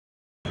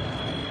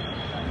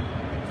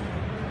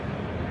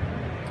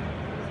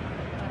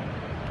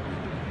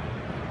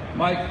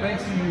Mike,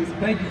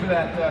 thank you for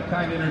that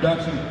kind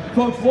introduction.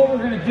 Folks, what we're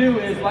going to do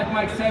is, like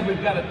Mike said,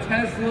 we've got a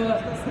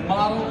Tesla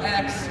Model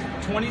X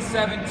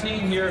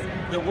 2017 here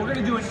that we're going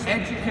to do an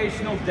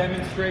educational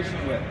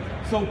demonstration with.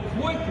 So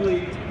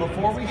quickly,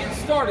 before we get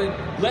started,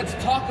 let's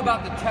talk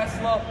about the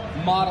Tesla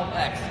Model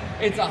X.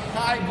 It's a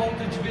high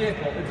voltage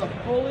vehicle. It's a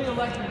fully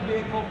electric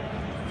vehicle,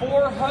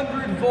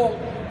 400 volt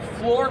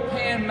floor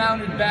pan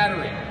mounted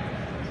battery.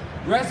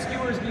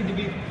 Rescuers need to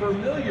be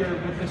familiar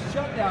with the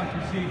shutdown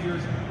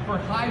procedures for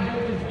high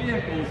voltage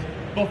vehicles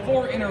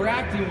before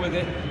interacting with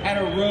it at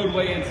a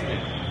roadway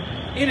incident.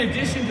 In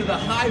addition to the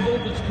high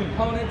voltage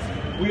components,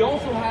 we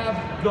also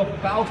have the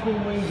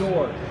Falcon wing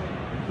doors.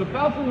 The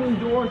Falcon wing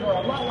doors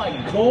are a lot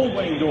like Gold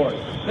wing doors.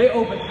 They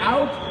open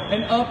out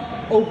and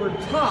up over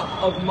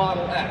top of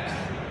Model X.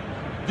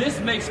 This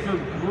makes for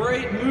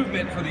great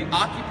movement for the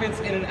occupants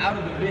in and out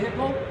of the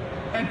vehicle,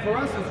 and for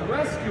us as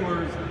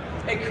rescuers,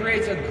 it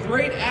creates a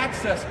great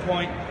access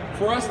point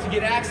for us to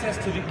get access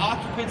to the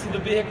occupants of the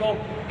vehicle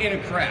in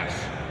a crash.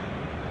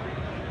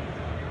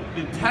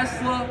 The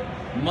Tesla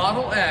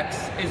Model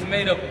X is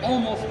made of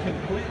almost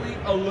completely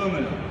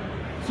aluminum,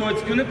 so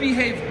it's going to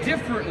behave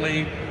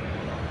differently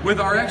with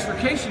our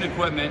extrication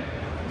equipment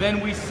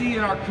than we see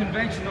in our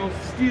conventional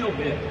steel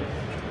vehicles.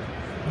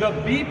 The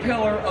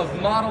B-pillar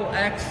of Model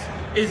X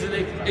is an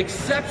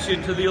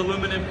exception to the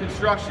aluminum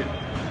construction.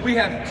 We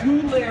have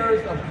 2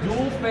 layers of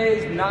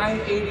dual-phase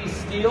 980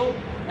 steel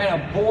and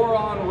a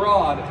boron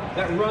rod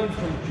that runs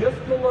from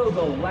just below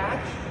the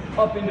latch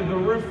up into the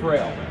roof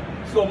rail.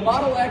 So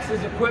Model X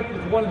is equipped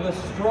with one of the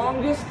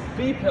strongest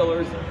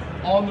B-pillars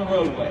on the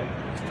roadway.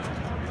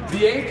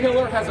 The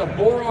A-pillar has a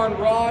boron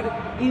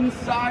rod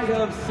inside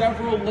of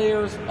several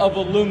layers of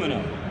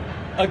aluminum.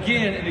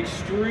 Again, an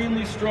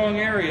extremely strong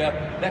area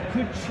that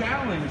could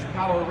challenge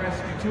power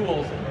rescue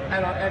tools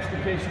at our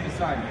extrication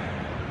assignment.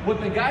 What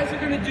the guys are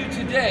going to do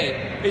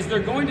today is they're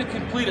going to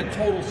complete a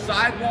total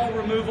sidewall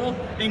removal,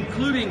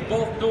 including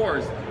both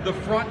doors, the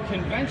front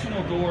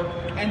conventional door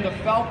and the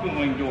Falcon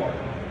wing door.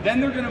 Then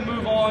they're going to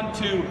move on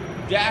to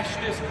dash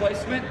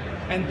displacement,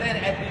 and then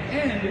at the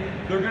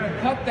end, they're going to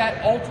cut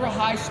that ultra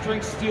high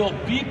strength steel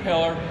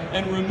B-pillar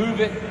and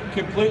remove it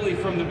completely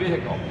from the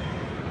vehicle.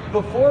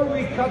 Before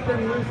we cut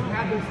them loose and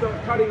have them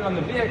start cutting on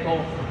the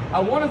vehicle,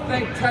 I want to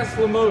thank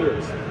Tesla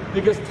Motors,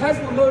 because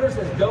Tesla Motors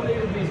has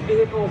donated these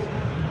vehicles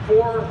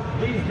for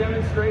these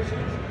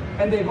demonstrations,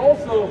 and they've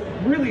also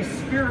really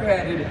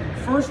spearheaded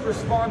first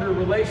responder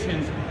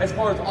relations as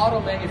far as auto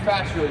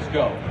manufacturers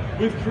go.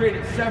 We've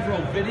created several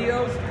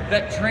videos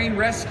that train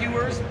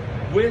rescuers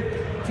with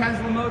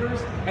Tesla Motors,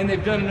 and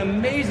they've done an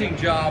amazing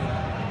job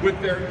with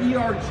their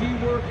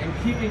ERG work and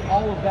keeping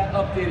all of that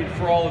updated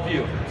for all of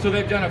you. So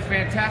they've done a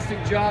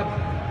fantastic job.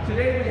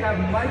 Today we have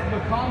Mike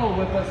McConnell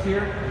with us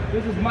here.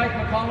 This is Mike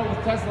McConnell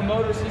with Tesla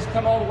Motors. He's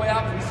come all the way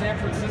out from San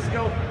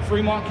Francisco,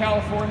 Fremont,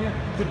 California,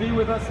 to be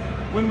with us.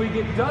 When we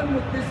get done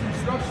with this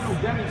instructional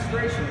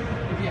demonstration,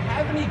 if you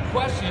have any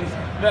questions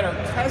that are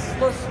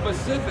Tesla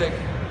specific,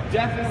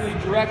 definitely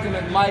direct them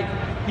at Mike.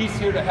 He's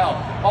here to help.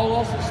 I'll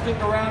also stick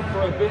around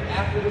for a bit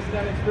after this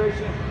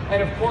demonstration.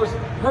 And of course,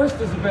 Hurst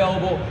is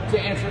available to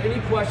answer any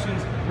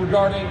questions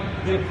regarding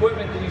the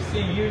equipment that you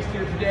see used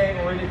here today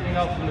or anything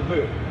else in the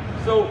booth.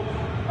 So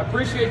I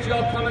appreciate you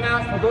all coming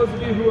out. For those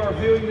of you who are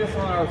viewing this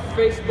on our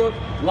Facebook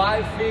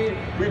live feed,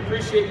 we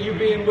appreciate you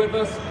being with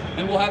us,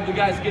 and we'll have the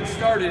guys get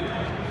started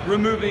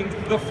removing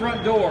the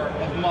front door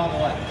of the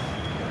Model X.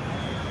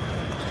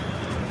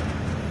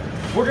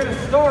 We're going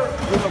to start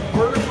with a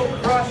vertical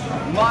crush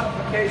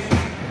modification.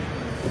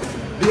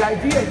 The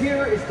idea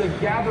here is to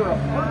gather a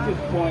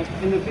purchase point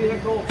in the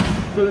vehicle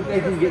so that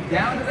they can get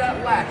down to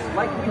that latch,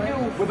 like we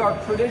do with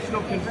our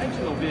traditional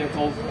conventional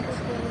vehicles,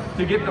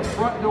 to get the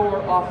front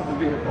door off of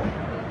the vehicle.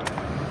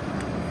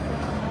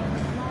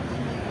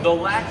 The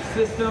latch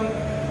system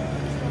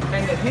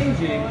and the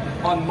hinging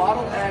on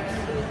Model X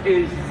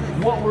is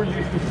what we're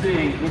used to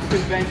seeing with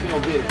conventional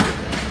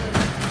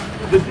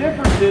vehicles. The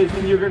difference is,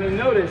 and you're going to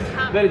notice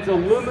that it's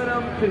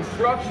aluminum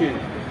construction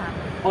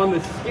on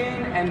the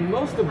skin and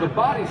most of the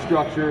body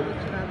structure.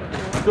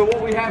 So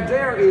what we have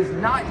there is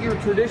not your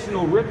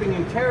traditional ripping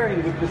and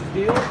tearing with the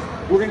steel.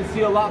 We're going to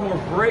see a lot more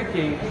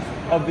breaking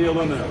of the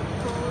aluminum.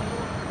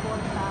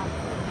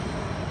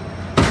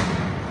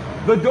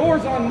 The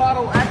doors on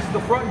Model X,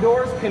 the front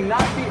doors, cannot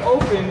be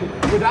opened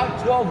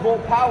without 12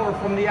 volt power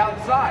from the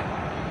outside.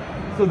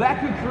 So that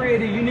could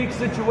create a unique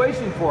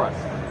situation for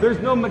us. There's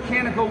no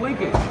mechanical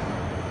linkage.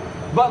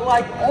 But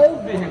like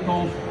all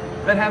vehicles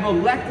that have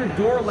electric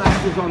door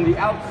latches on the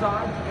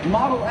outside,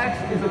 Model X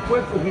is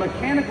equipped with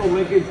mechanical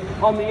linkage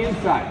on the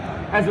inside.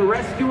 As a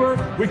rescuer,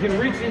 we can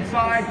reach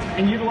inside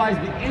and utilize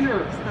the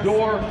inner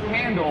door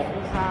handle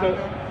to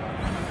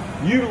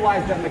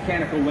utilize that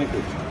mechanical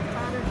linkage.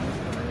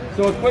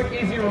 So a quick,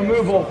 easy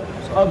removal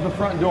of the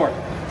front door.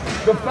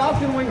 The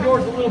Falcon wing door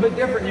is a little bit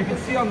different. You can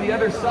see on the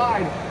other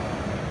side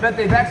that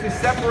they've actually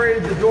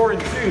separated the door in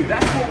two.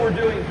 That's what we're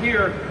doing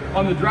here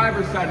on the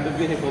driver's side of the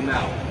vehicle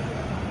now.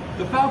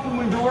 The Falcon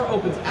wing door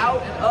opens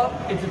out and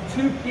up. It's a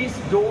two-piece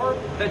door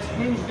that's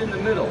hinged in the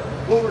middle.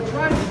 What we're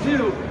trying to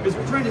do is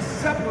we're trying to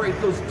separate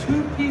those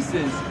two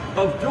pieces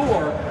of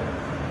door.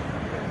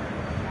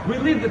 We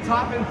leave the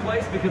top in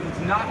place because it's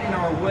not in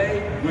our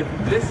way with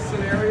this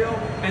scenario,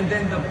 and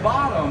then the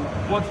bottom,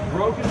 once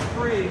broken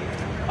free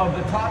of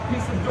the top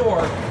piece of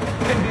door,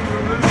 can be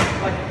removed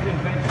like a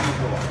conventional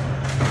door.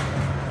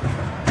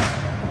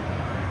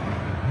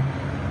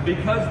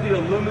 Because the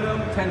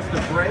aluminum tends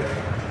to break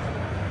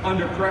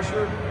under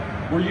pressure,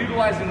 we're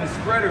utilizing the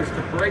spreaders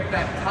to break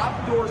that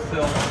top door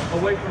sill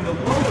away from the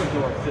lower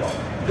door sill.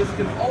 This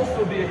can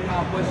also be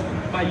accomplished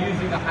by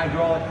using a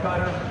hydraulic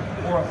cutter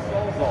or a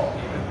sawzall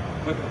even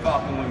with the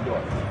Falcon wing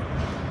door.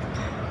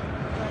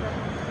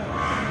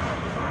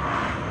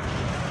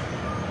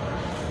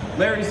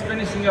 Larry's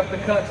finishing up the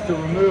cuts to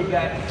remove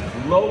that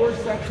lower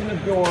section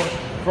of door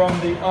from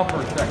the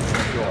upper section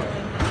of door.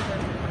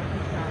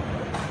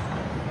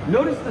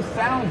 Notice the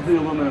sounds the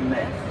aluminum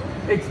makes.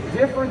 It's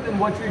different than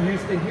what you're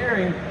used to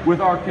hearing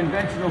with our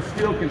conventional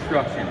steel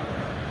construction.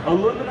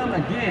 Aluminum,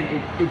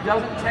 again, it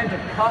doesn't tend to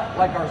cut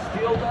like our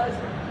steel does.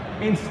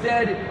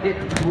 Instead, it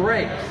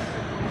breaks.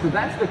 So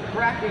that's the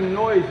cracking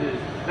noises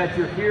that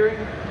you're hearing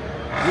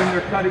when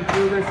they're cutting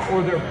through this,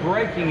 or they're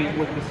breaking it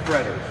with the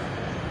spreaders.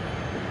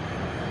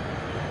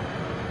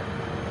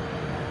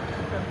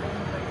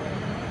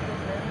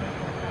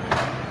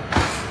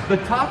 The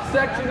top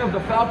section of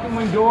the Falcon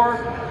wing door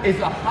is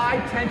a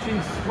high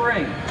tension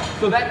spring.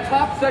 So that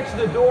top section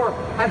of the door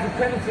has a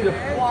tendency to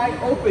fly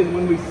open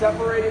when we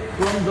separate it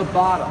from the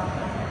bottom.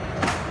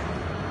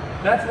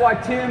 That's why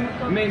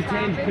Tim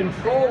maintained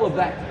control of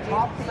that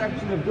top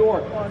section of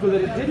door so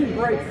that it didn't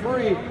break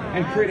free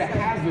and create a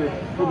hazard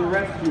for the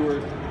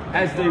rescuers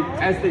as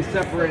they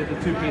separated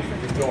the two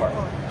pieces of door.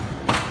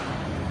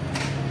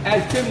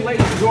 As Tim lays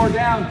the door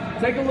down,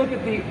 take a look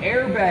at the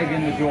airbag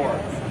in the door.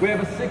 We have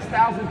a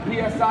 6,000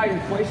 PSI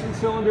inflation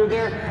cylinder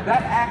there.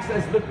 That acts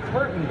as the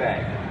curtain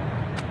bag.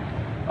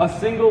 A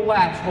single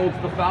latch holds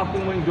the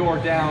Falcon wing door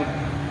down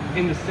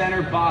in the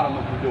center bottom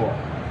of the door.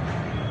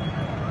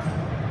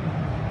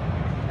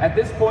 At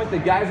this point, the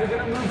guys are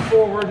going to move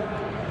forward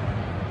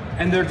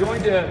and they're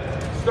going to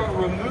start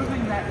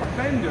removing that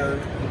fender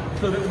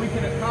so that we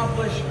can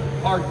accomplish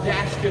our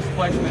dash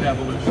displacement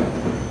evolution.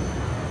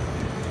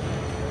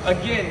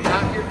 Again,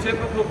 not your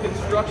typical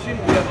construction.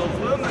 We have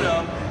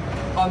aluminum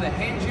on the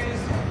hinges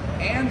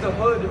and the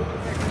hood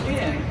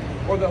skin,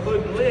 or the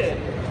hood lid.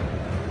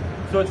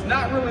 So it's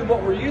not really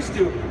what we're used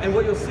to. And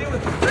what you'll see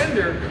with the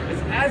fender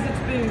is as it's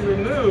being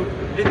removed,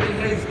 it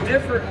behaves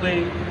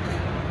differently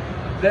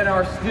than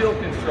our steel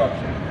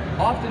construction.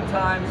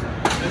 Oftentimes,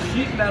 the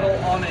sheet metal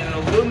on an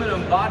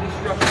aluminum body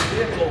structure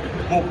vehicle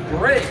will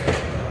break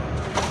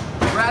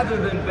rather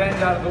than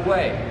bend out of the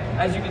way.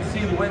 As you can see,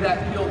 the way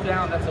that peels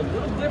down, that's a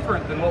little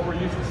different than what we're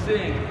used to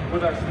seeing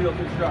with our steel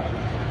construction.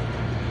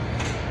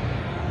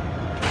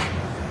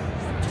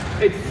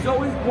 It's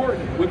so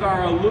important with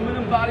our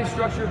aluminum body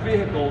structure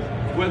vehicles,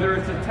 whether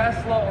it's a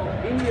Tesla or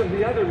any of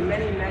the other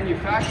many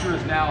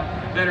manufacturers now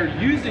that are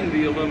using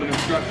the aluminum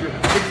structure,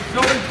 it's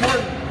so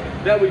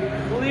important that we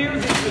clear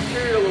this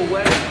material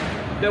away,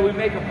 that we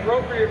make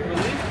appropriate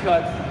release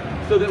cuts,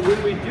 so that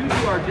when we do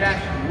our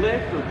dash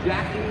lift or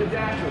jacking the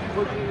dash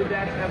or pushing the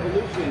dash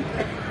evolution,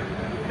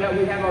 that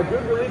we have our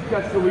good release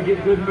cuts so we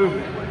get good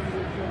movement.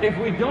 If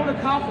we don't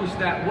accomplish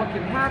that, what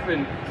can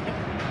happen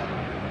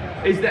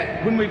is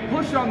that when we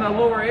push on the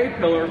lower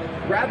A-pillar,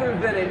 rather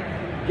than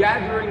it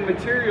gathering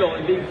material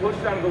and being pushed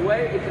out of the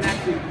way, it can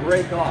actually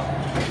break off,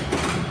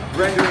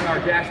 rendering our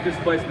dash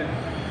displacement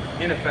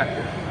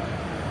ineffective.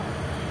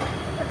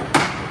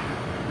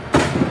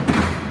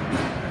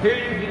 Here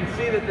you can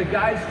see that the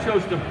guys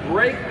chose to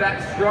break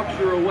that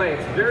structure away.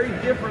 It's very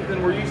different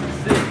than we're used to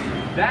seeing.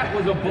 That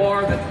was a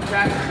bar that's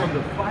attached from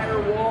the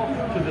firewall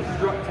to the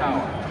strut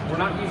tower. We're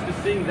not used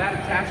to seeing that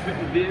attachment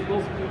in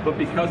vehicles, but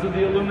because of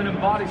the aluminum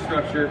body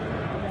structure,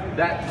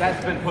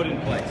 that's been put in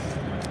place.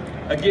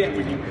 Again,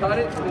 we can cut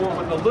it, or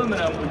with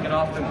aluminum, we can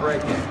often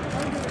break it.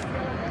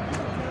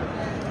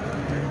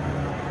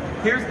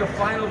 Here's the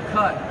final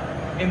cut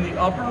in the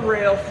upper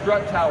rail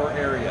strut tower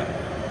area.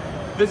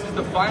 This is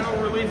the final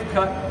relief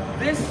cut.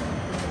 This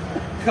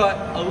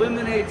cut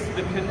eliminates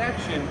the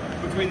connection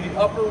between the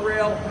upper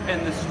rail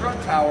and the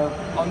strut tower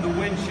on the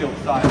windshield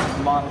side of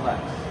the Model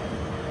X.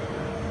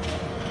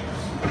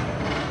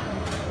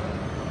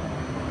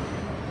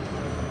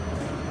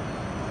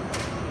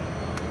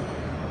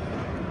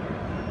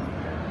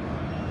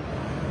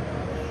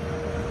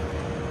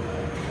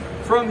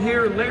 From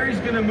here, Larry's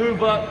going to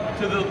move up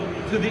to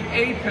the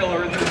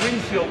A-pillar in the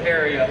windshield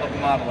area of the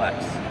Model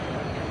X.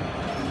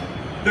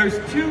 There's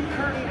two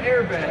curtain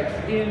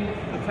airbags in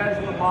the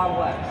Tesla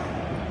Model X.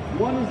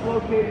 One is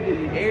located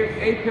in the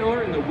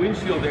A-pillar in the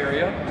windshield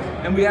area,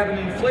 and we have an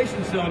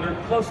inflation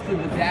cylinder close to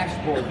the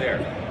dashboard there.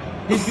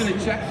 He's going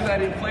to check for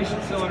that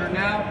inflation cylinder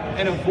now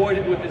and avoid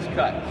it with his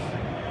cut.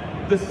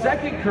 The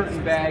second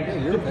curtain bag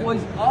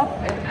deploys up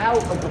and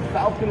out of the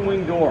Falcon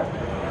wing door.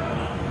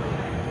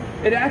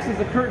 It acts as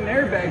a curtain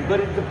airbag,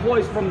 but it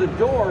deploys from the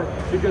door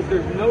because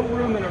there's no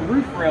room in a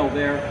roof rail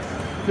there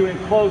to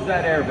enclose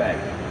that airbag.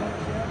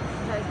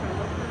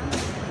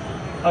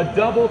 A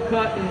double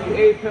cut in the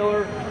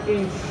A-pillar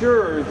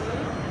ensures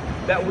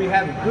that we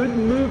have good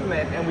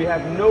movement and we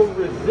have no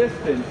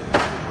resistance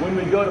when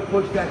we go to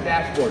push that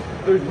dashboard.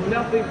 There's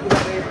nothing for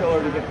that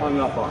A-pillar to get hung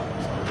up on.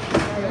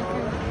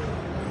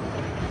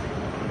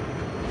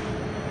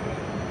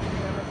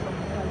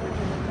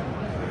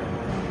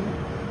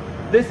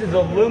 This is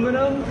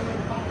aluminum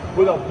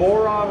with a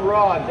boron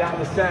rod down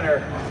the center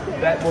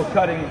that we're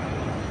cutting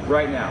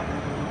right now.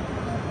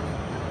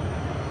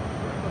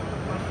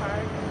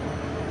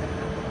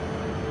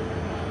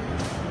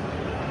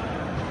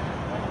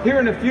 Here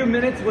in a few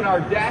minutes, when our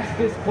dash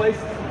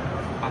displacement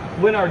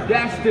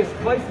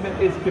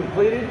is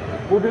completed,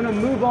 we're going to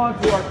move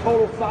on to our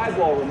total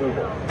sidewall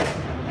removal.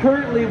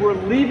 Currently, we're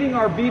leaving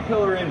our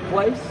B-pillar in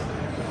place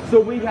so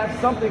we have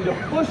something to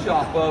push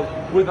off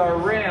of with our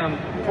ram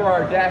for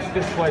our dash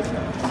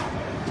displacement.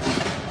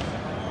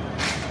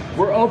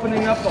 We're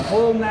opening up the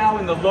hole now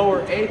in the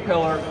lower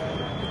A-pillar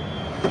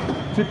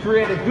to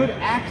create a good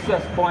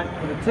access point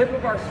for the tip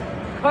of our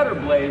cutter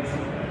blades.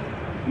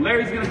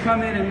 Larry's going to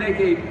come in and make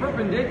a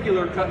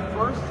perpendicular cut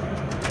first.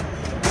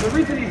 And the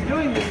reason he's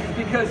doing this is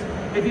because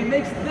if he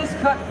makes this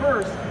cut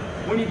first,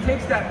 when he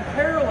takes that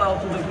parallel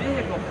to the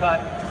vehicle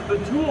cut, the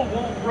tool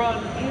won't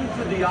run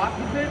into the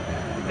occupant.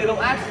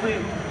 It'll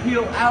actually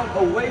peel out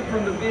away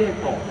from the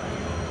vehicle.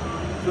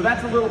 So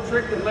that's a little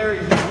trick that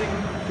Larry's using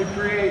to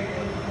create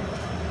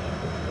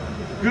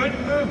good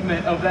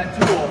movement of that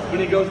tool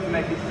when he goes to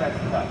make his next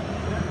cut.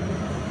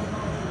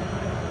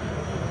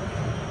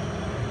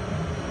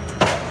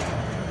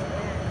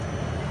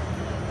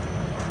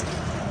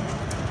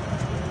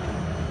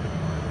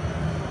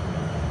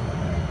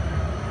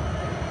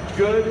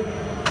 Good,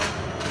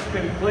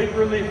 complete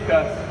relief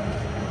cuts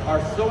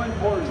are so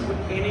important with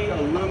any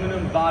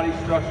aluminum body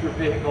structure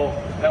vehicle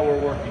that we're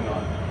working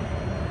on.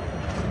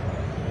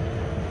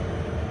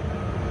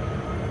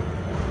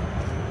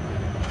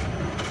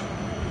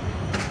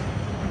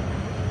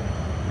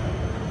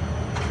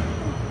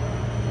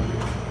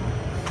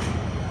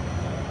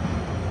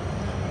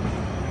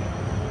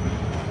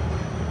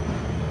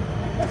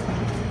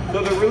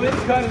 So the relief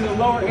cut in the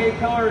lower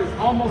A-pillar is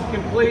almost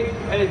complete,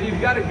 and if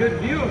you've got a good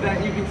view of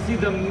that, you can see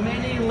the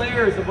many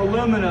layers of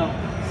aluminum,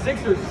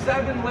 6 or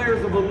 7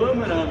 layers of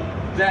aluminum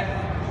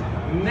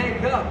that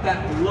make up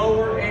that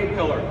lower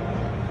A-pillar.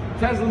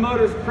 Tesla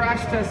Motors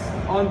crash tests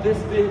on this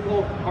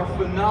vehicle are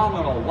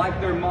phenomenal,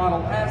 like their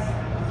Model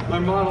S,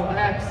 their Model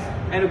X,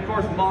 and of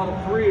course Model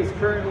 3 is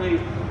currently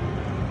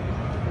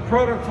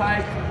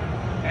prototyped,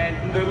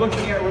 and they're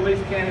looking at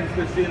release candidates,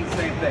 they're seeing the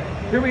same thing.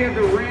 Here we have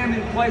the ram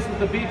in place with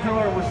the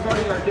B-pillar, and we're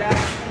starting our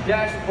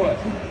dash push.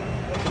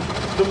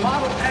 The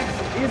Model X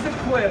is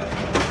equipped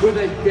with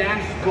a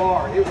dash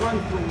bar. It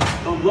runs from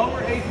the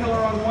lower A-pillar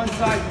on one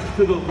side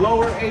to the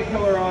lower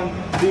A-pillar on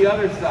the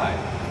other side.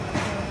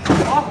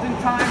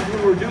 Oftentimes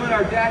when we're doing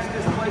our dash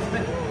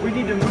displacement, we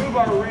need to move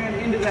our ram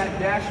into that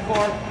dash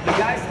bar. The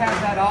guys have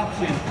that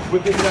option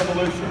with this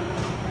evolution.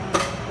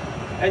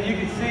 And you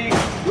can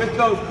see with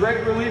those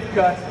great relief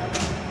cuts,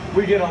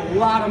 we get a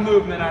lot of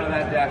movement out of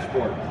that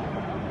dashboard.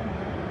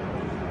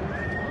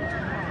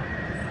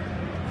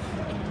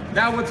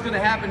 Now what's going to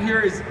happen here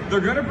is they're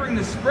going to bring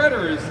the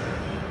spreaders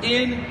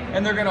in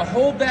and they're going to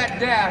hold that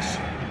dash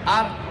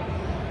up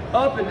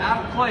and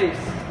out of place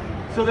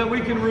so that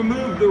we can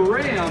remove the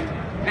ram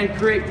and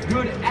create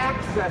good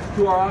access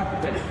to our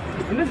occupant.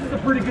 And this is a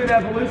pretty good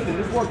evolution.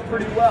 This works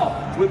pretty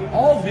well with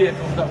all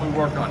vehicles that we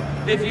work on.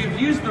 If you've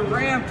used the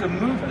ram to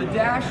move the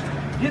dash,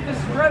 get the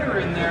spreader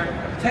in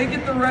there, take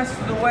it the rest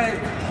of the way,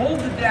 hold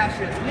the dash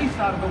at least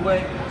out of the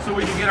way so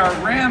we can get our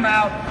ram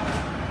out,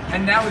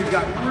 and now we've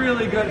got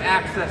really good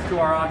access to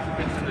our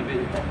occupants in the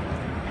vehicle.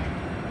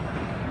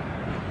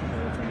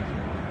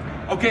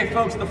 Okay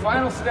folks, the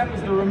final step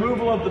is the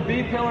removal of the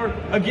B-pillar.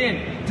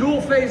 Again,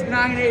 dual phase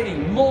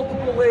 980,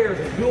 multiple layers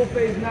of dual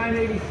phase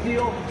 980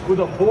 steel with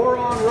a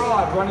boron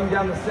rod running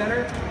down the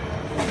center.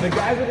 The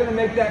guys are going to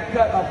make that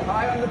cut up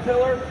high on the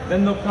pillar,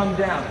 then they'll come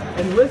down.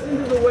 And listen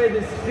to the way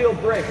this steel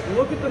breaks.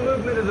 Look at the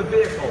movement of the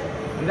vehicle,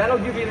 and that'll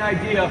give you an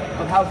idea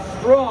of how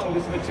strong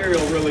this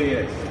material really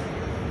is.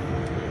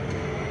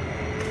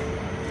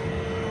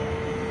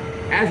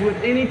 As with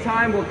any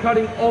time we're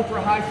cutting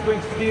ultra high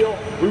strength steel,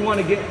 we want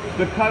to get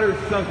the cutter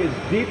sunk as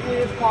deeply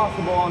as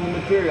possible on the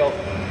material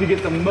to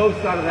get the most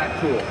out of that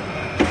tool.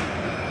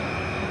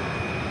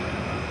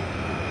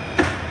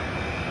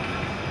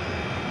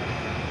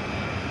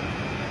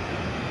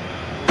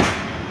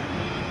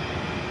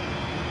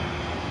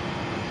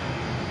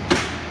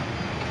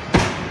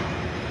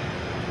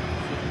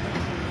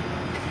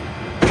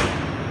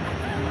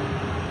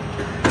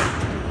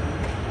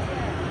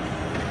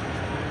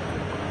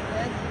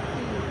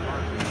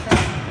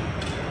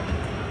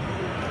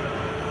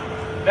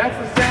 That's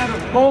the sound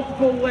of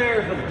multiple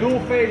layers of dual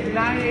phase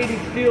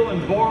 980 steel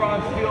and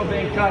boron steel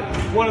being cut.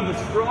 One of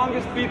the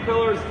strongest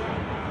B-pillars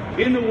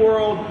in the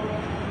world.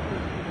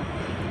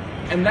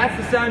 And that's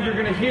the sound you're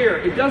gonna hear.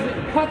 It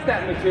doesn't cut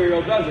that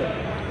material, does it?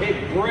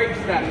 It breaks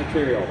that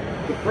material.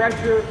 The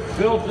pressure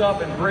builds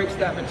up and breaks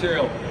that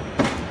material.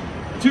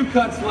 2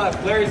 cuts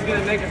left. Larry's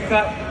gonna make a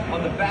cut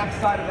on the back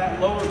side of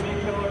that lower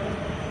B-pillar.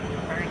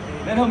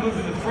 Then he'll move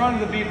to the front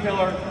of the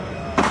B-pillar.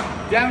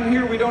 Down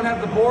here we don't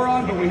have the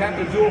boron, but we have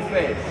the dual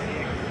phase.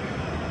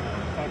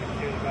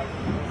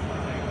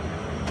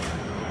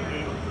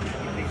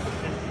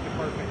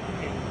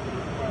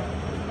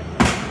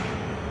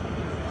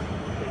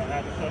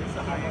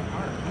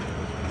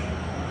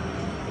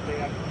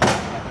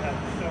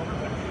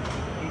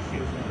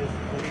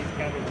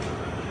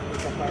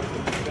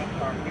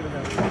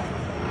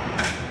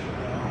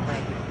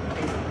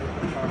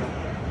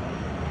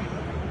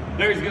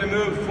 Larry's going to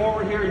move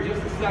forward here in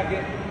just a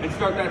second and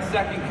start that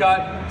second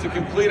cut to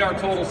complete our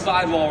total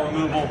sidewall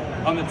removal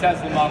on the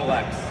Tesla Model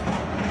X.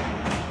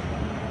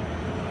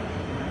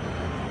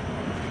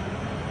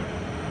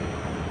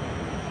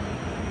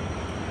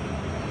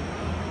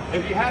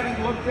 If you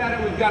haven't looked at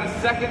it, we've got a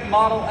second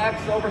Model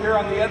X over here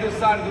on the other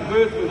side of the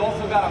booth. We've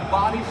also got a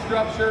body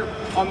structure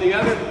on the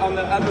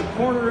other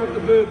corner of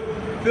the booth.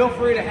 Feel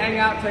free to hang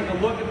out, take a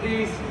look at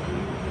these,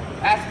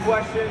 ask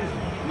questions.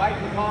 Mike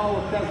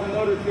McConnell with Tesla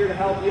Motors here to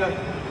help you.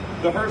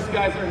 The Hurst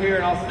guys are here,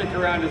 and I'll stick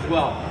around as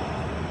well.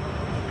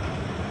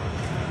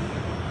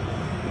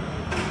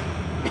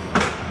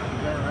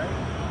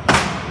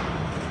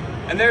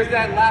 And there's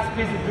that last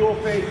piece of dual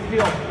phase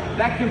steel.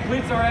 That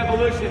completes our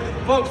evolution.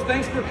 Folks,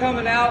 thanks for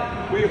coming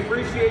out. We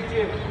appreciate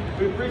you.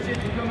 We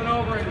appreciate you coming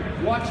over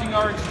and watching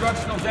our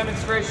instructional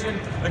demonstration.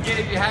 Again,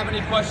 if you have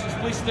any questions,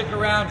 please stick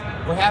around.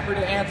 We're happy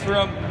to answer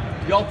them.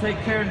 Y'all take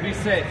care and be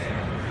safe.